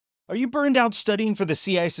Are you burned out studying for the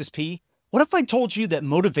CISSP? What if I told you that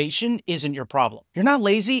motivation isn't your problem? You're not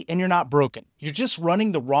lazy and you're not broken. You're just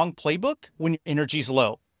running the wrong playbook when your energy's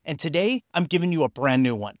low. And today, I'm giving you a brand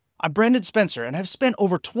new one. I'm Brandon Spencer, and I've spent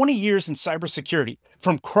over 20 years in cybersecurity,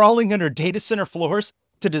 from crawling under data center floors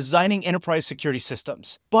to designing enterprise security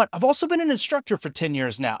systems. But I've also been an instructor for 10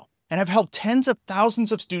 years now, and I've helped tens of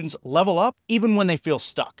thousands of students level up even when they feel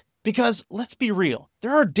stuck. Because let's be real,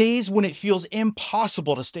 there are days when it feels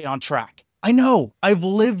impossible to stay on track. I know, I've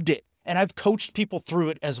lived it, and I've coached people through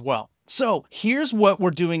it as well. So here's what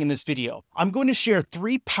we're doing in this video. I'm going to share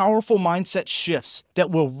 3 powerful mindset shifts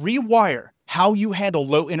that will rewire how you handle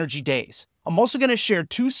low energy days. I'm also going to share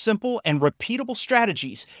 2 simple and repeatable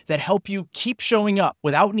strategies that help you keep showing up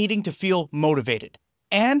without needing to feel motivated,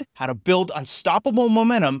 and how to build unstoppable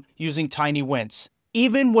momentum using tiny wins,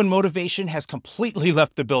 even when motivation has completely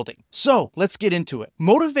left the building. So let's get into it.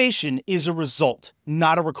 Motivation is a result,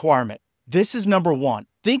 not a requirement. This is number 1.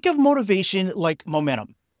 Think of motivation like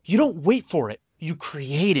momentum. You don't wait for it, you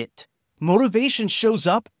create it. Motivation shows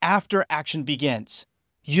up after action begins.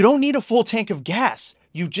 You don't need a full tank of gas,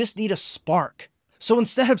 you just need a spark. So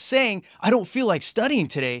instead of saying, I don't feel like studying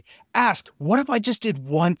today, ask, what if I just did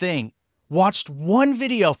one thing? Watched one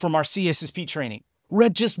video from our CISSP training,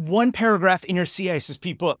 read just one paragraph in your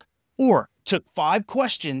CISSP book, or took 5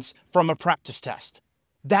 questions from a practice test.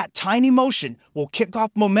 That tiny motion will kick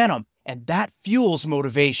off momentum, and that fuels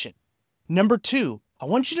motivation. Number 2, I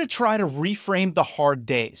want you to try to reframe the hard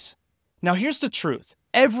days. Now here's the truth.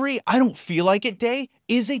 Every I don't feel like it day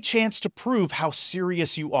is a chance to prove how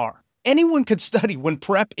serious you are. Anyone could study when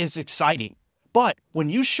prep is exciting, but when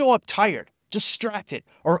you show up tired, distracted,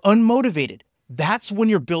 or unmotivated, that's when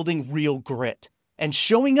you're building real grit. And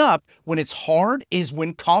showing up when it's hard is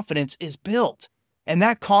when confidence is built. And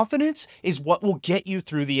that confidence is what will get you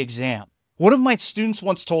through the exam. One of my students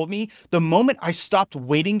once told me, the moment I stopped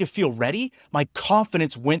waiting to feel ready, my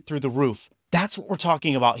confidence went through the roof. That's what we're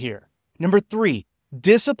talking about here. Number 3,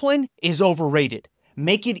 discipline is overrated.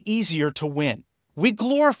 Make it easier to win. We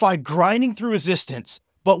glorify grinding through resistance,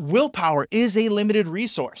 but willpower is a limited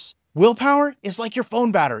resource. Willpower is like your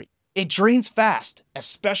phone battery. It drains fast,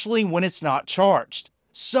 especially when it's not charged.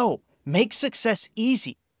 So make success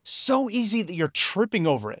easy, so easy that you're tripping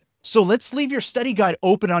over it. So let's leave your study guide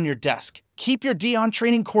open on your desk. Keep your Dion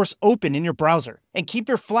training course open in your browser, and keep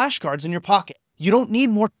your flashcards in your pocket. You don't need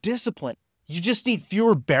more discipline. You just need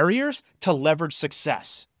fewer barriers to leverage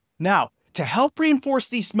success. Now, to help reinforce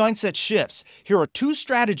these mindset shifts, here are 2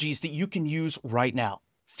 strategies that you can use right now.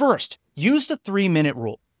 First, use the 3-minute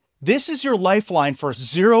rule. This is your lifeline for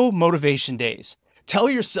 0 motivation days. Tell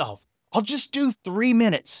yourself, I'll just do 3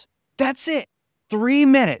 minutes. That's it, 3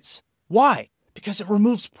 minutes. Why? Because it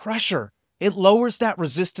removes pressure. It lowers that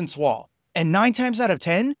resistance wall. And 9 times out of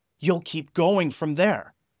 10, you'll keep going from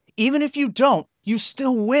there. Even if you don't, you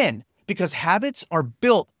still win, because habits are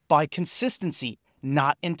built by consistency,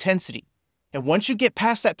 not intensity. And once you get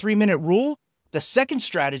past that 3-minute rule, the second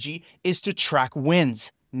strategy is to track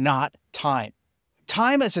wins, not time.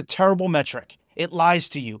 Time is a terrible metric. It lies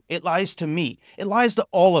to you. It lies to me. It lies to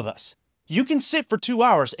all of us. You can sit for 2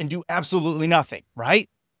 hours and do absolutely nothing, right?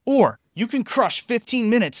 Or you can crush 15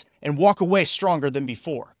 minutes and walk away stronger than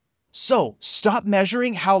before. So stop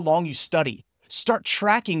measuring how long you study. Start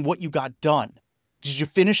tracking what you got done. Did you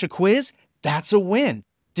finish a quiz? That's a win.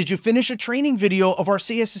 Did you finish a training video of our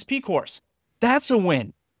CISSP course? That's a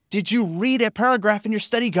win. Did you read a paragraph in your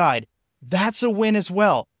study guide? That's a win as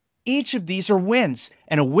well. Each of these are wins,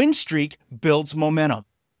 and a win streak builds momentum.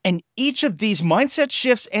 And each of these mindset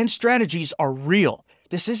shifts and strategies are real.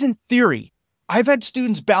 This isn't theory. I've had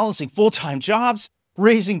students balancing full-time jobs,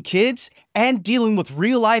 raising kids, and dealing with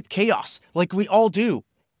real-life chaos like we all do.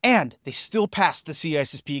 And they still passed the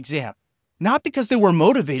CISSP exam. Not because they were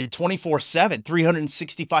motivated 24/7,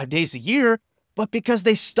 365 days a year, but because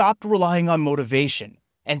they stopped relying on motivation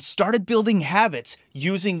and started building habits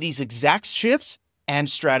using these exact shifts and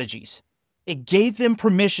strategies. It gave them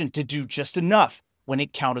permission to do just enough when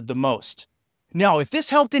it counted the most. Now, if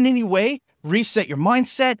this helped in any way, reset your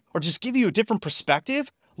mindset, or just give you a different perspective,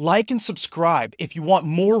 like and subscribe if you want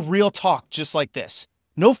more real talk just like this.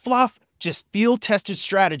 No fluff, just field-tested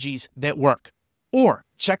strategies that work. Or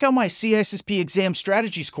check out my CISSP exam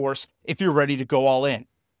strategies course if you're ready to go all in.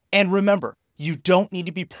 And remember, you don't need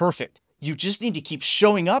to be perfect. You just need to keep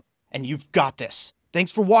showing up, and you've got this.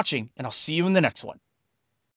 Thanks for watching, and I'll see you in the next one.